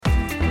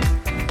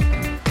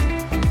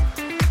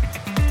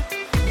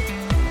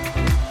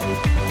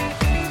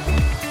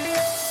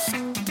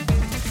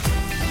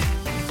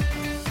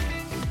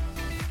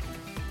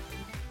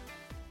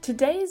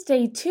Today is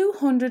day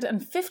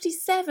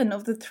 257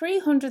 of the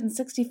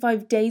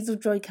 365 Days of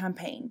Joy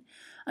campaign.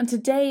 And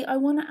today I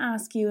want to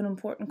ask you an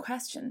important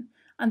question.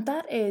 And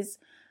that is,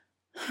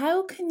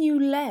 how can you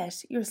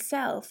let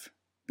yourself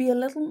be a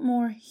little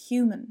more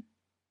human?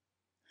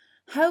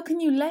 How can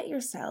you let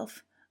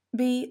yourself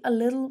be a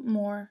little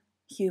more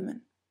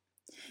human?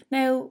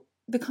 Now,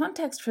 the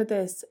context for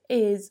this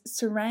is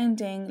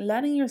surrounding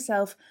letting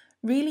yourself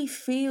really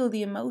feel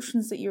the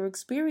emotions that you're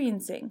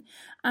experiencing.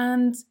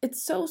 And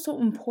it's so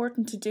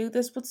important to do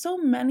this, but so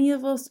many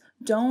of us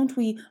don't.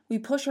 We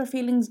push our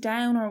feelings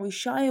down, or we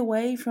shy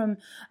away from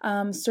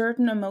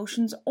certain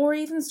emotions or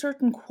even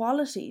certain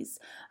qualities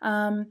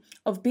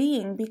of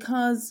being,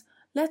 because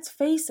let's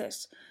face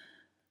it,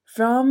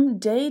 from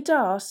day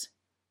dot,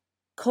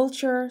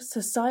 culture,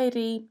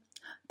 society,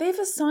 they've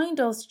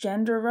assigned us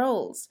gender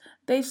roles.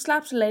 They've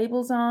slapped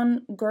labels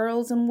on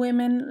girls and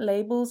women,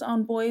 labels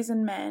on boys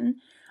and men,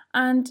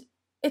 and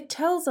it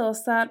tells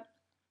us that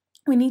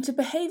we need to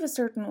behave a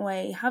certain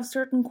way, have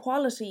certain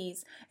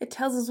qualities. It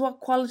tells us what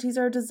qualities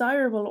are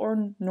desirable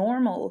or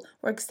normal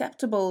or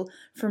acceptable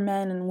for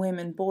men and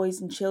women,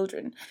 boys and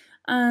children.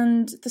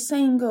 And the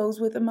same goes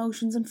with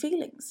emotions and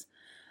feelings.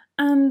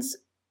 And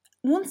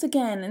once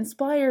again,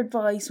 inspired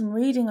by some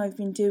reading I've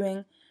been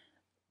doing,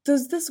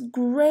 there's this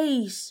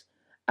great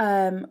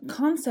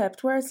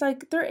concept where it's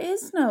like there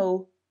is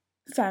no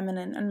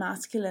feminine and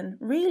masculine.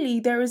 Really,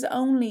 there is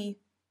only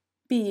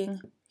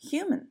being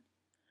human.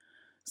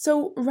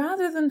 So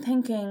rather than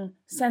thinking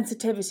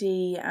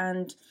sensitivity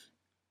and,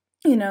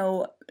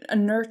 a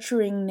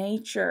nurturing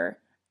nature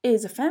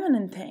is a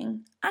feminine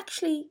thing,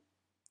 actually,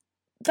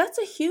 that's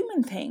a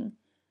human thing.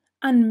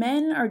 And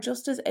men are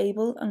just as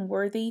able and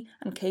worthy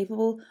and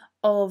capable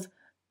of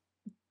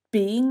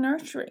being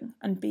nurturing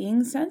and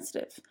being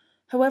sensitive.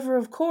 However,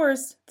 of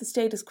course, the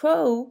status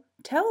quo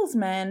tells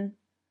men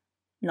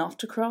not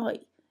to cry,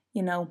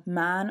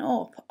 man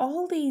up.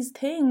 All these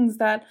things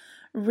that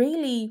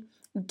really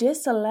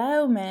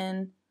disallow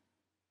men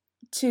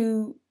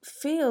to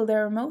feel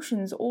their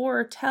emotions,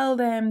 or tell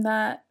them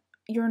that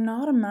you're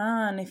not a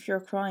man if you're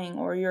crying,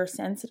 or you're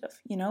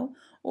sensitive,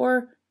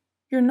 or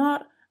you're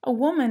not a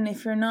woman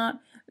if you're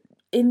not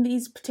in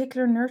these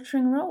particular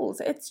nurturing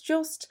roles. It's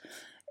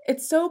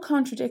so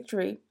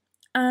contradictory.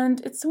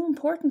 And it's so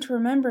important to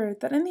remember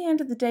that in the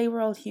end of the day,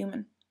 we're all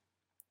human.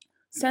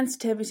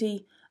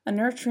 Sensitivity, a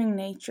nurturing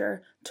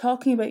nature,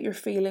 talking about your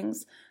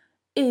feelings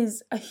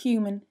is a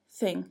human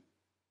thing.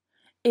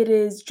 It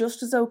is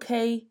just as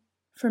okay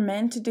for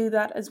men to do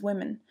that as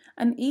women.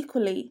 And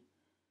equally,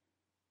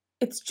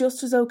 it's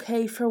just as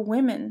okay for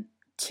women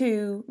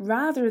to,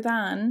 rather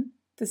than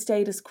the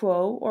status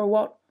quo or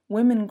what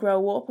women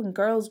grow up and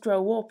girls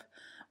grow up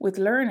with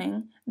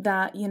learning,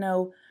 that,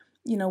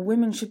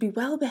 women should be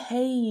well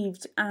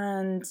behaved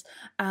and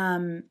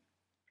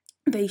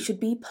they should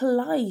be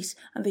polite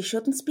and they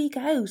shouldn't speak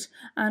out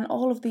and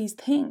all of these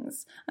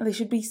things, and they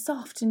should be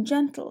soft and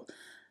gentle.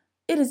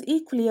 It is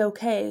equally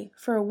okay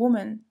for a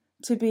woman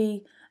to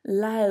be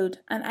loud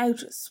and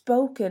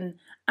outspoken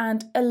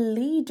and a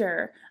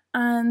leader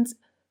and,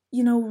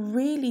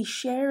 really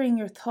sharing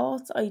your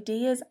thoughts,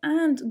 ideas,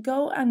 and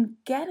go and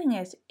getting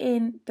it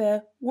in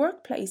the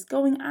workplace,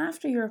 going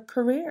after your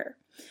career.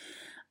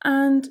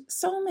 And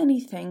so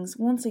many things,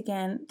 once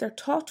again, they're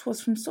taught to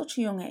us from such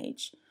a young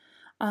age.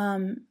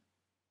 And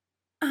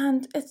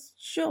it's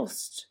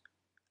just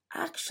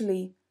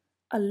actually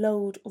a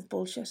load of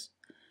bullshit.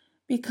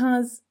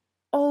 Because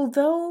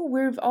although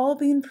we've all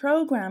been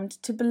programmed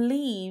to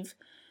believe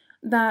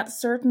that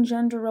certain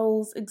gender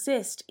roles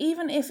exist,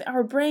 even if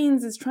our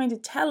brains is trying to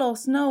tell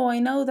us, no, I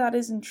know that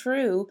isn't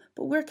true,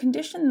 but we're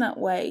conditioned that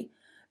way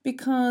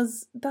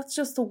because that's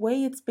just the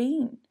way it's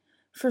been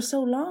for so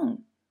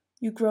long.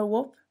 You grow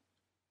up,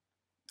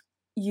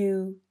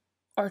 you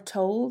are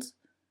told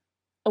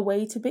a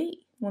way to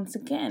be. Once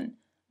again,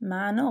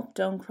 man up,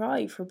 don't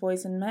cry for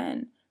boys and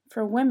men.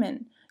 For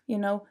women,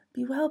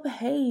 be well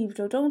behaved,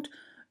 or don't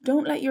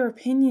let your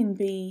opinion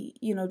be,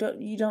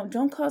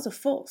 don't cause a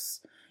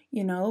fuss.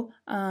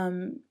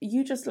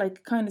 You just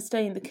kind of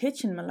stay in the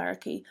kitchen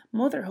malarkey,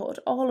 motherhood,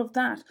 all of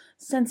that,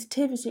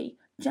 sensitivity,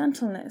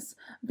 gentleness,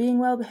 being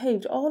well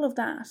behaved, all of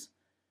that.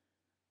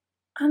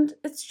 And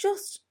it's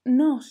just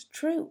not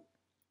true.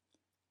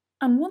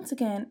 And once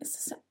again,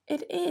 it's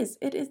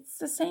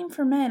the same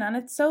for men. And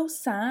it's so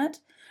sad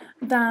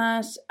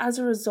that as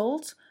a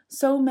result,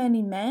 so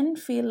many men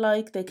feel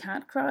like they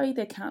can't cry,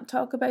 they can't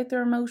talk about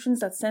their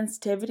emotions, that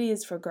sensitivity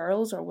is for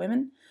girls or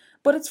women,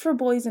 but it's for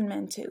boys and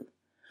men too.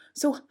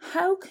 So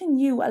how can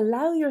you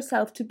allow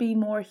yourself to be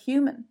more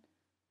human?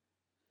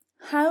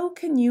 How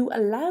can you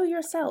allow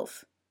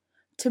yourself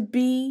to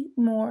be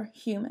more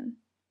human?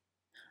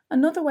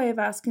 Another way of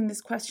asking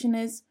this question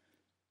is,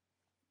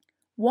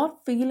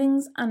 what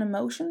feelings and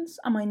emotions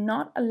am I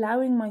not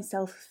allowing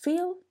myself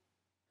feel?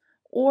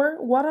 Or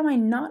what am I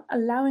not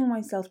allowing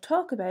myself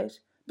talk about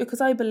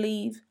because I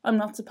believe I'm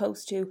not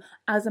supposed to,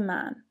 as a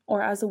man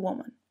or as a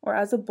woman or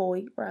as a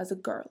boy or as a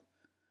girl?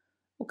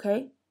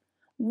 Okay?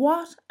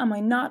 What am I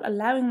not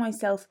allowing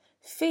myself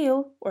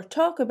feel or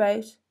talk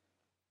about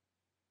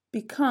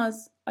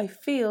because I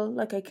feel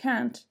like I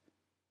can't.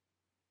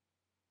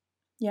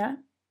 Yeah?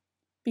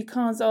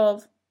 Because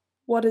of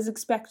what is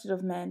expected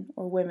of men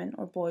or women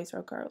or boys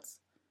or girls.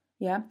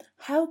 Yeah?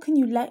 How can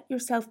you let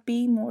yourself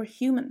be more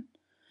human?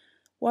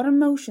 What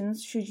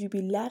emotions should you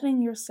be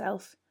letting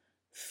yourself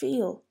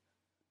feel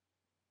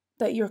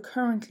that you're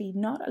currently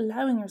not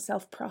allowing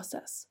yourself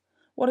process?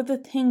 What are the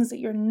things that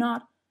you're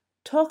not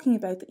talking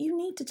about that you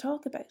need to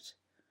talk about?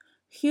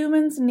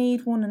 Humans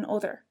need one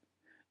another.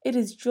 It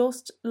is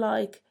just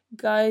like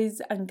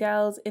guys and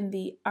gals in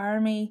the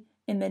army,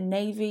 in the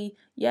navy.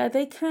 Yeah,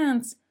 they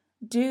can't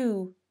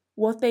do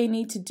what they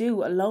need to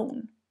do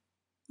alone.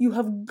 You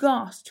have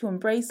got to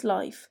embrace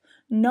life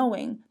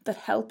knowing that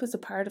help is a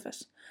part of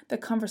it,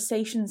 that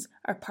conversations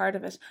are part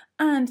of it,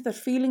 and that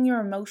feeling your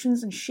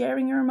emotions and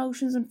sharing your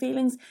emotions and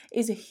feelings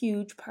is a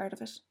huge part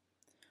of it.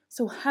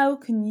 So how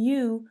can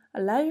you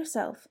allow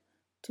yourself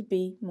to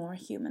be more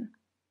human?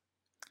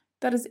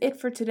 That is it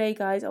for today,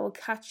 guys. I will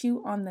catch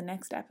you on the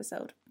next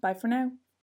episode. Bye for now.